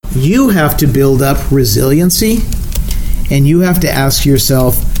you have to build up resiliency, and you have to ask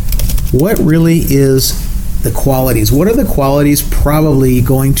yourself, what really is the qualities? What are the qualities probably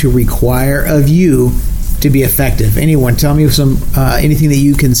going to require of you to be effective? Anyone, tell me some anything that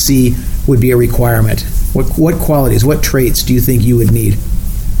you can see would be a requirement. What qualities, what traits do you think you would need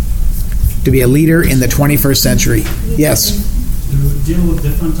to be a leader in the 21st century? Yes? To deal with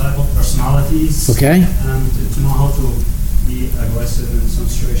different type of personalities. Okay. And to know how to be aggressive in some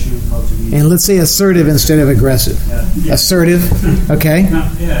situations, how to be... And let's say assertive instead of aggressive. Yeah. Assertive, okay.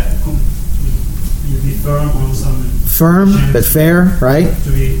 You be firm on some... Firm, but fair, right?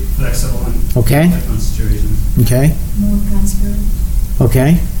 To be flexible in different situations. Okay. More transparent.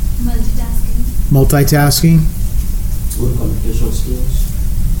 Okay. Multitasking. Good communication skills.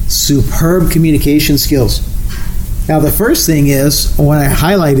 Superb communication skills. Now, the first thing is, what I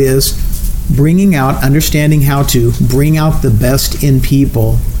highlight is understanding how to bring out the best in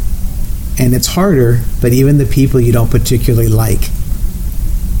people. And it's harder, but even the people you don't particularly like.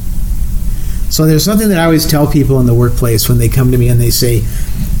 So there's something that I always tell people in the workplace when they come to me and they say,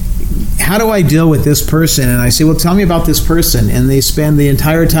 how do I deal with this person? And I say, well, tell me about this person. And they spend the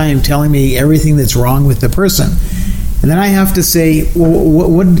entire time telling me everything that's wrong with the person. And then I have to say, well,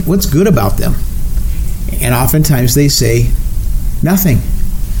 what's good about them? And oftentimes they say, nothing.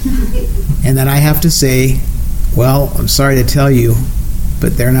 And then I have to say, well, I'm sorry to tell you,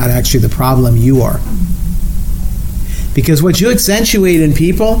 but they're not actually the problem, you are. Because what you accentuate in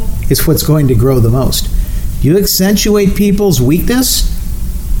people is what's going to grow the most. You accentuate people's weakness,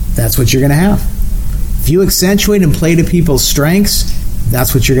 that's what you're going to have. If you accentuate and play to people's strengths,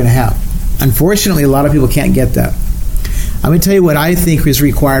 that's what you're going to have. Unfortunately, a lot of people can't get that. I'm going to tell you what I think is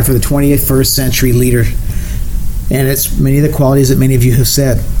required for the 21st century leader. And it's many of the qualities that many of you have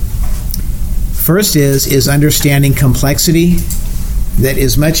said. First is understanding complexity, that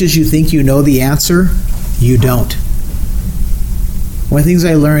as much as you think you know the answer, you don't. One of the things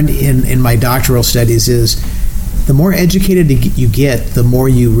I learned in my doctoral studies is the more educated you get, the more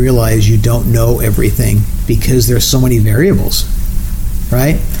you realize you don't know everything because there's so many variables,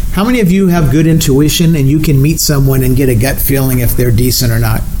 right? How many of you have good intuition and you can meet someone and get a gut feeling if they're decent or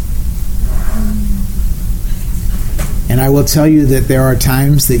not? And I will tell you that there are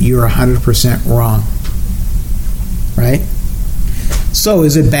times that you're 100% wrong, right? So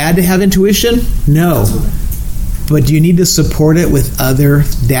is it bad to have intuition? No. But do you need to support it with other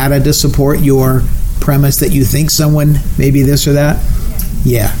data to support your premise that you think someone may be this or that?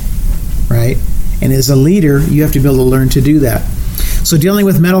 Yeah. Right? And as a leader, you have to be able to learn to do that. So dealing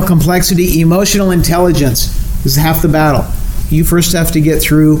with mental complexity, emotional intelligence is half the battle. You first have to get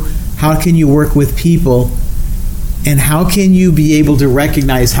through how can you work with people and how can you be able to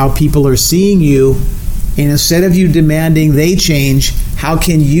recognize how people are seeing you, and instead of you demanding they change, how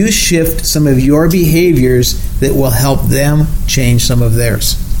can you shift some of your behaviors that will help them change some of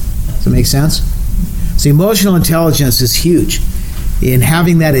theirs? Does that make sense? So emotional intelligence is huge in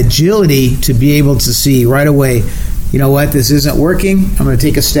having that agility to be able to see right away, you know what, this isn't working, I'm going to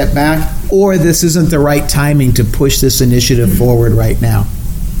take a step back, or this isn't the right timing to push this initiative forward right now.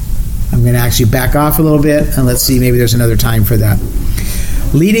 I'm going to actually back off a little bit, and let's see, maybe there's another time for that.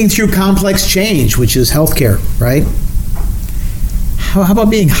 Leading through complex change, which is healthcare, right? How about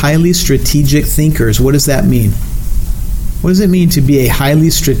being highly strategic thinkers? What does that mean? What does it mean to be a highly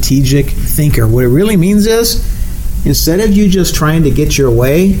strategic thinker? What it really means is, instead of you just trying to get your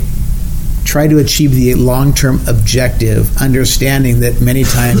way, try to achieve the long-term objective, understanding that many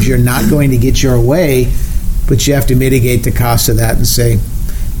times you're not going to get your way, but you have to mitigate the cost of that and say,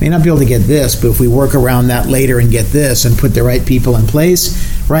 may not be able to get this, but if we work around that later and get this and put the right people in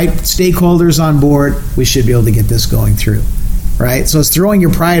place, right stakeholders on board, we should be able to get this going through, right? So it's throwing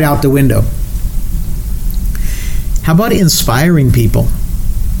your pride out the window. How about inspiring people?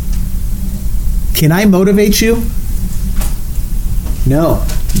 Can I motivate you? No.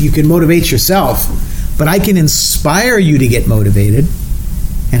 You can motivate yourself, but I can inspire you to get motivated.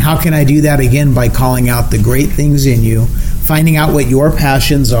 And how can I do that? Again, by calling out the great things in you, finding out what your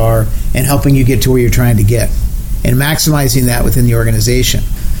passions are, and helping you get to where you're trying to get, and maximizing that within the organization.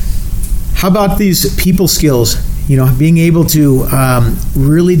 How about these people skills? You know, being able to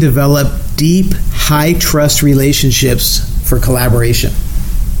really develop deep, high-trust relationships for collaboration.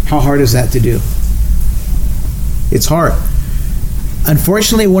 How hard is that to do? It's hard.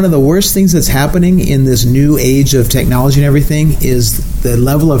 Unfortunately, one of the worst things that's happening in this new age of technology and everything is the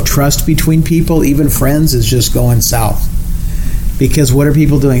level of trust between people, even friends, is just going south. Because what are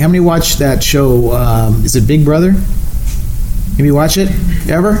people doing? How many watch that show? Is it Big Brother? Maybe watch it?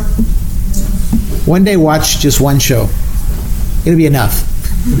 Ever? One day watch just one show. It'll be enough.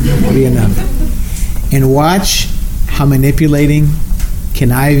 It'll be enough. And watch how manipulating,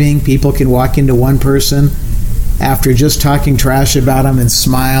 conniving people can walk into one person after just talking trash about them and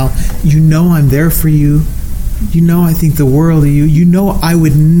smile. You know I'm there for you. You know I think the world of you. You know I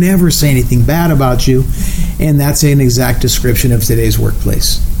would never say anything bad about you. And that's an exact description of today's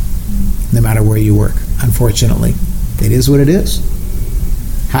workplace, no matter where you work, unfortunately. It is what it is.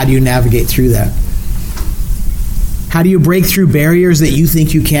 How do you navigate through that? How do you break through barriers that you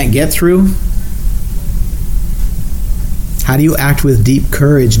think you can't get through? How do you act with deep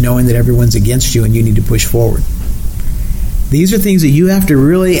courage knowing that everyone's against you and you need to push forward? These are things that you have to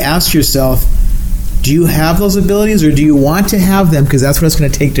really ask yourself, do you have those abilities or do you want to have them? Because that's what it's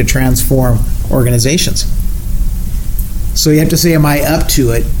going to take to transform organizations. So you have to say, am I up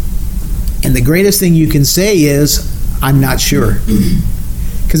to it? And the greatest thing you can say is, I'm not sure.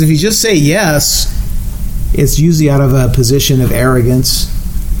 Because if you just say yes, it's usually out of a position of arrogance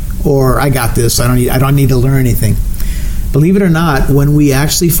or I got this, I don't need to learn anything. Believe it or not, when we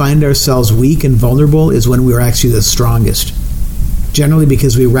actually find ourselves weak and vulnerable is when we're actually the strongest. Generally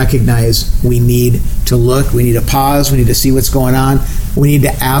because we recognize we need to look, we need to pause, we need to see what's going on. We need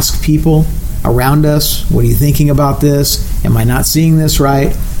to ask people around us, what are you thinking about this? Am I not seeing this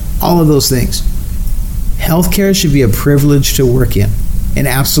right? All of those things. Healthcare should be a privilege to work in, an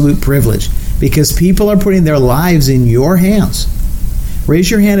absolute privilege, because people are putting their lives in your hands. Raise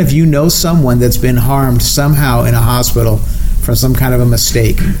your hand if you know someone that's been harmed somehow in a hospital from some kind of a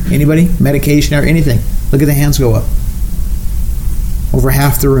mistake. Anybody? Medication or anything? Look at the hands go up. Over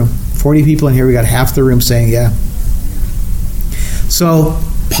half the room. 40 people in here, we got half the room saying yeah. So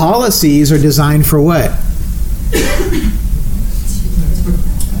policies are designed for what?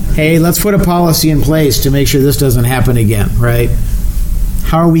 Hey, let's put a policy in place to make sure this doesn't happen again, right?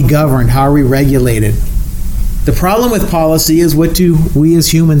 How are we governed? How are we regulated? The problem with policy is, what do we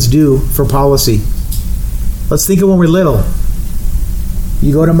as humans do for policy? Let's think of when we're little.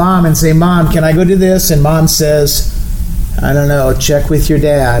 You go to mom and say, Mom, can I go do this? And mom says, I don't know, check with your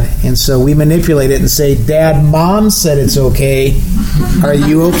dad. And so we manipulate it and say, Dad, Mom said it's okay. Are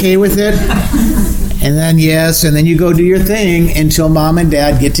you okay with it? And then yes, and then you go do your thing until Mom and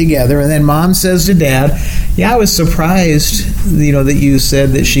Dad get together. And then Mom says to Dad, yeah, I was surprised, that you said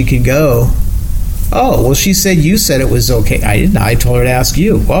that she could go. Oh, well, she said you said it was okay. I didn't. I told her to ask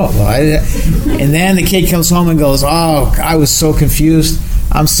you. And then the kid comes home and goes, oh, I was so confused.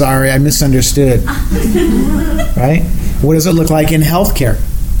 I'm sorry, I misunderstood. Right? What does it look like in healthcare?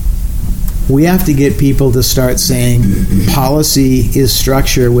 We have to get people to start saying policy is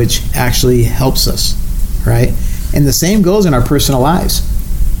structure which actually helps us. Right? And the same goes in our personal lives.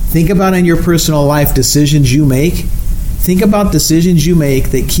 Think about in your personal life decisions you make. Think about decisions you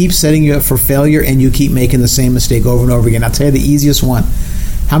make that keep setting you up for failure and you keep making the same mistake over and over again. I'll tell you the easiest one.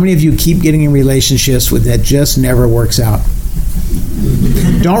 How many of you keep getting in relationships that just never works out?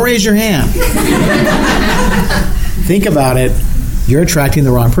 Don't raise your hand. Think about it. You're attracting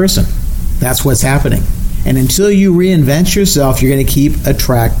the wrong person. That's what's happening. And until you reinvent yourself, you're going to keep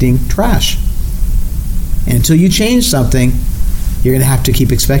attracting trash. And until you change something, you're going to have to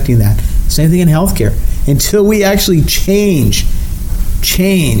keep expecting that. Same thing in healthcare. Until we actually change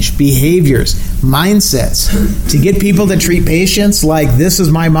behaviors, mindsets, to get people to treat patients like this is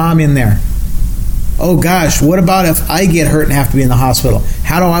my mom in there. Oh gosh, what about if I get hurt and have to be in the hospital?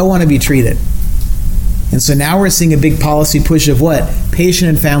 How do I want to be treated? And so now we're seeing a big policy push of what? Patient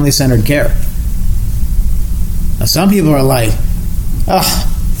and family-centered care. Now some people are like,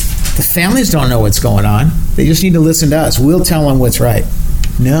 the families don't know what's going on. They just need to listen to us. We'll tell them what's right.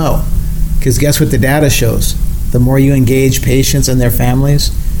 No. Because guess what the data shows? The more you engage patients and their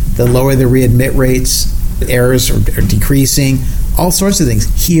families, the lower the readmit rates, errors are decreasing, all sorts of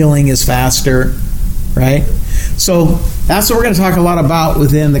things. Healing is faster, right? So that's what we're going to talk a lot about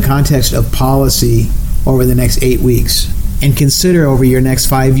within the context of policy over the next 8 weeks. And consider over your next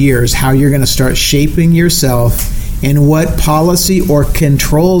 5 years how you're going to start shaping yourself and what policy or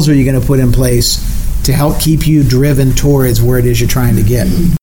controls are you going to put in place to help keep you driven towards where it is you're trying to get.